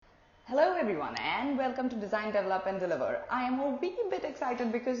Hello everyone and welcome to Design, Develop and Deliver. I am a wee bit excited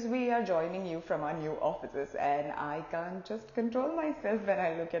because we are joining you from our new offices and I can't just control myself when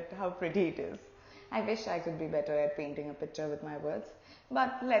I look at how pretty it is. I wish I could be better at painting a picture with my words,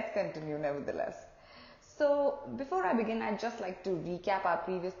 but let's continue nevertheless. So before I begin, I'd just like to recap our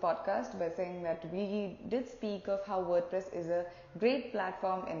previous podcast by saying that we did speak of how WordPress is a great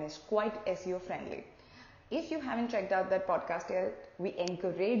platform and is quite SEO friendly. If you haven't checked out that podcast yet, we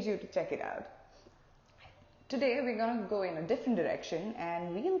encourage you to check it out. Today, we're going to go in a different direction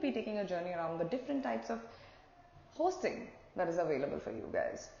and we'll be taking a journey around the different types of hosting that is available for you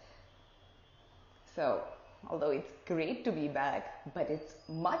guys. So, although it's great to be back, but it's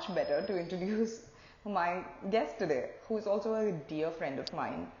much better to introduce my guest today, who is also a dear friend of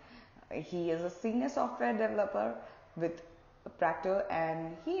mine. He is a senior software developer with Practo,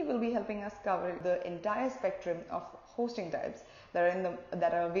 and he will be helping us cover the entire spectrum of hosting types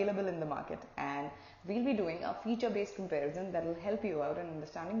that are available in the market, and we'll be doing a feature-based comparison that will help you out in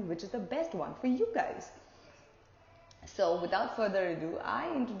understanding which is the best one for you guys. So without further ado,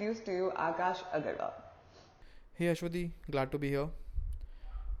 I introduce to you Akash Agarwal. Hey Ashwati, glad to be here.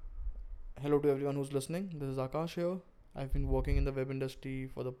 Hello to everyone who's listening. This is Akash here. I've been working in the web industry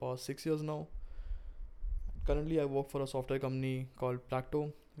for the past 6 years now. Currently, I work for a software company called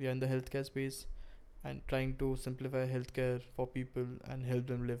Practo. We are in the healthcare space and trying to simplify healthcare for people and help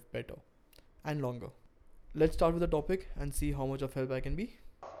them live better and longer. Let's start with the topic and see how much of help I can be.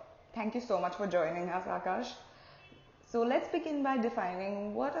 Thank you so much for joining us, Akash. So let's begin by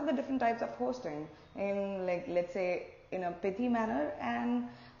defining what are the different types of hosting in, like, let's say in a pithy manner, and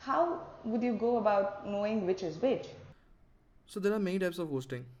how would you go about knowing which is which? So, there are many types of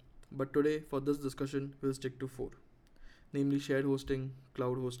hosting, but today for this discussion, we'll stick to four, namely shared hosting,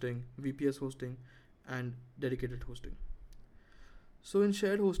 cloud hosting, VPS hosting, and dedicated hosting. So, in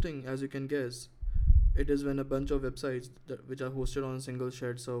shared hosting, as you can guess, it is when a bunch of websites which are hosted on a single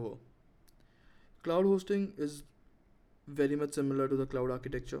shared server. Cloud hosting is very much similar to the cloud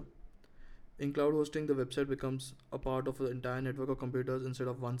architecture. In cloud hosting, the website becomes a part of an entire network of computers instead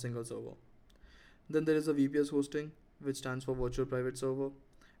of one single server. Then there is a VPS hosting, which stands for virtual private server.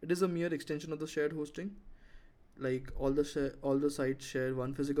 It is a mere extension of the shared hosting. Like all the sites share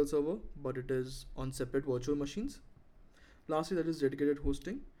one physical server, but it is on separate virtual machines. Lastly, that is dedicated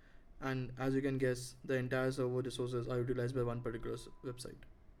hosting, and as you can guess, the entire server resources are utilized by one particular website.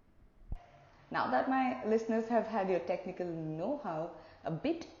 Now that my listeners have had your technical know-how, a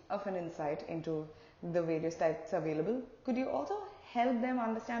bit of an insight into the various types available, could you also help them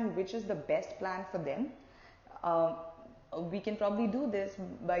understand which is the best plan for them? Uh, we can probably do this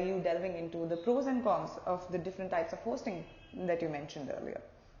by you delving into the pros and cons of the different types of hosting that you mentioned earlier.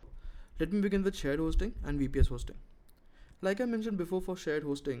 Let me begin with shared hosting and VPS hosting. Like I mentioned before, for shared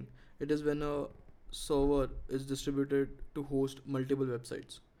hosting, it is when a server is distributed to host multiple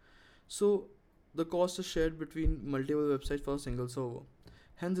websites. So the cost is shared between multiple websites for a single server.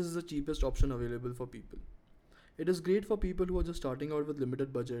 Hence, this is the cheapest option available for people. It is great for people who are just starting out with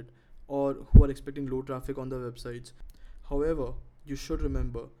limited budget or who are expecting low traffic on their websites. However, you should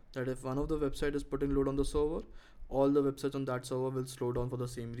remember that if one of the website is putting load on the server, all the websites on that server will slow down for the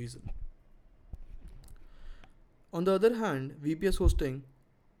same reason. On the other hand, VPS hosting,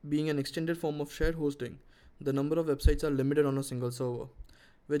 being an extended form of shared hosting, the number of websites are limited on a single server,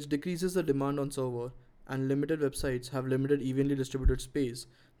 which decreases the demand on server, and limited websites have limited evenly distributed space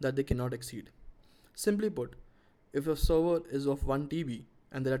that they cannot exceed. Simply put, if a server is of 1 TB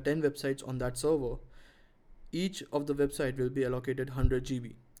and there are 10 websites on that server, each of the website will be allocated 100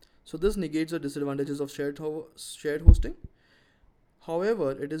 GB. So this negates the disadvantages of shared hosting.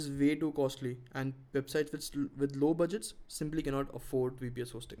 However, it is way too costly, and websites with low budgets simply cannot afford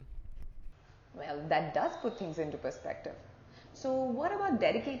VPS hosting. Well, that does put things into perspective. So, what about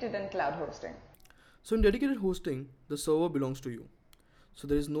dedicated and cloud hosting? So, in dedicated hosting, the server belongs to you. So,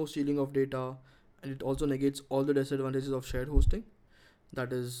 there is no stealing of data, and it also negates all the disadvantages of shared hosting.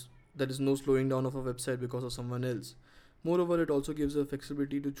 That is, there is no slowing down of a website because of someone else. Moreover, it also gives you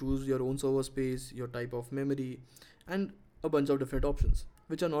flexibility to choose your own server space, your type of memory, and a bunch of different options,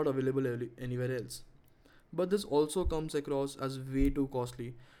 which are not available anywhere else. But this also comes across as way too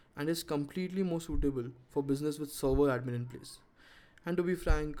costly and is completely more suitable for business with server admin in place. And to be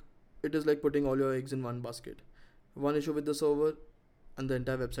frank, it is like putting all your eggs in one basket. One issue with the server, and the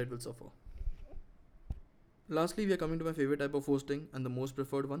entire website will suffer. Lastly, we are coming to my favorite type of hosting and the most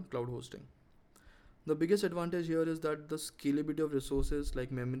preferred one, cloud hosting. The biggest advantage here is that the scalability of resources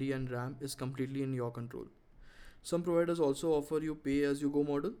like memory and RAM is completely in your control. Some providers also offer you pay as you go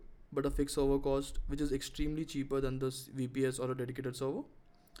model, but a fixed server cost which is extremely cheaper than the VPS or a dedicated server.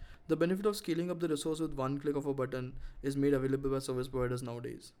 The benefit of scaling up the resource with one click of a button is made available by service providers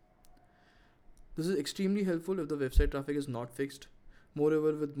nowadays. This is extremely helpful if the website traffic is not fixed.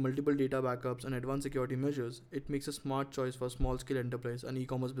 Moreover, with multiple data backups and advanced security measures, it makes a smart choice for small scale enterprise and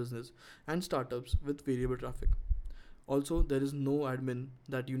e-commerce business and startups with variable traffic. Also, there is no admin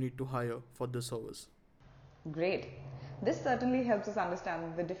that you need to hire for this service. Great. This certainly helps us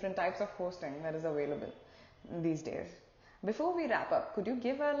understand the different types of hosting that is available these days. Before we wrap up, could you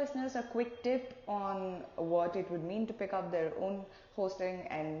give our listeners a quick tip on what it would mean to pick up their own hosting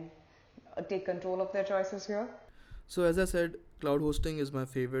and take control of their choices here? So, as I said, cloud hosting is my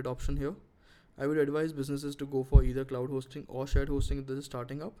favorite option here. I would advise businesses to go for either cloud hosting or shared hosting if this is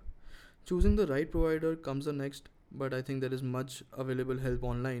starting up. Choosing the right provider comes the next, but I think there is much available help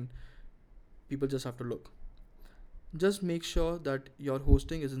online. People just have to look. Just make sure that your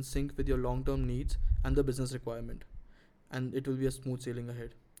hosting is in sync with your long term needs and the business requirement, and it will be a smooth sailing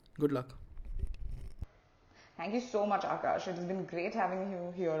ahead. Good luck. Thank you so much, Akash. It has been great having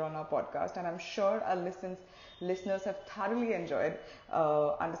you here on our podcast, and I'm sure our listeners have thoroughly enjoyed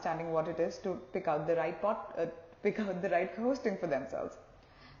understanding what it is to pick out the right hosting for themselves.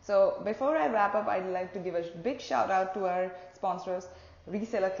 So before I wrap up, I'd like to give a big shout out to our sponsors,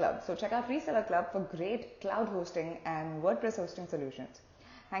 Reseller Club. So check out Reseller Club for great cloud hosting and WordPress hosting solutions.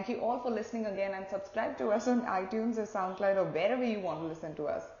 Thank you all for listening again, and subscribe to us on iTunes or SoundCloud or wherever you want to listen to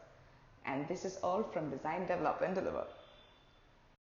us. And this is all from Design, Develop and Deliver.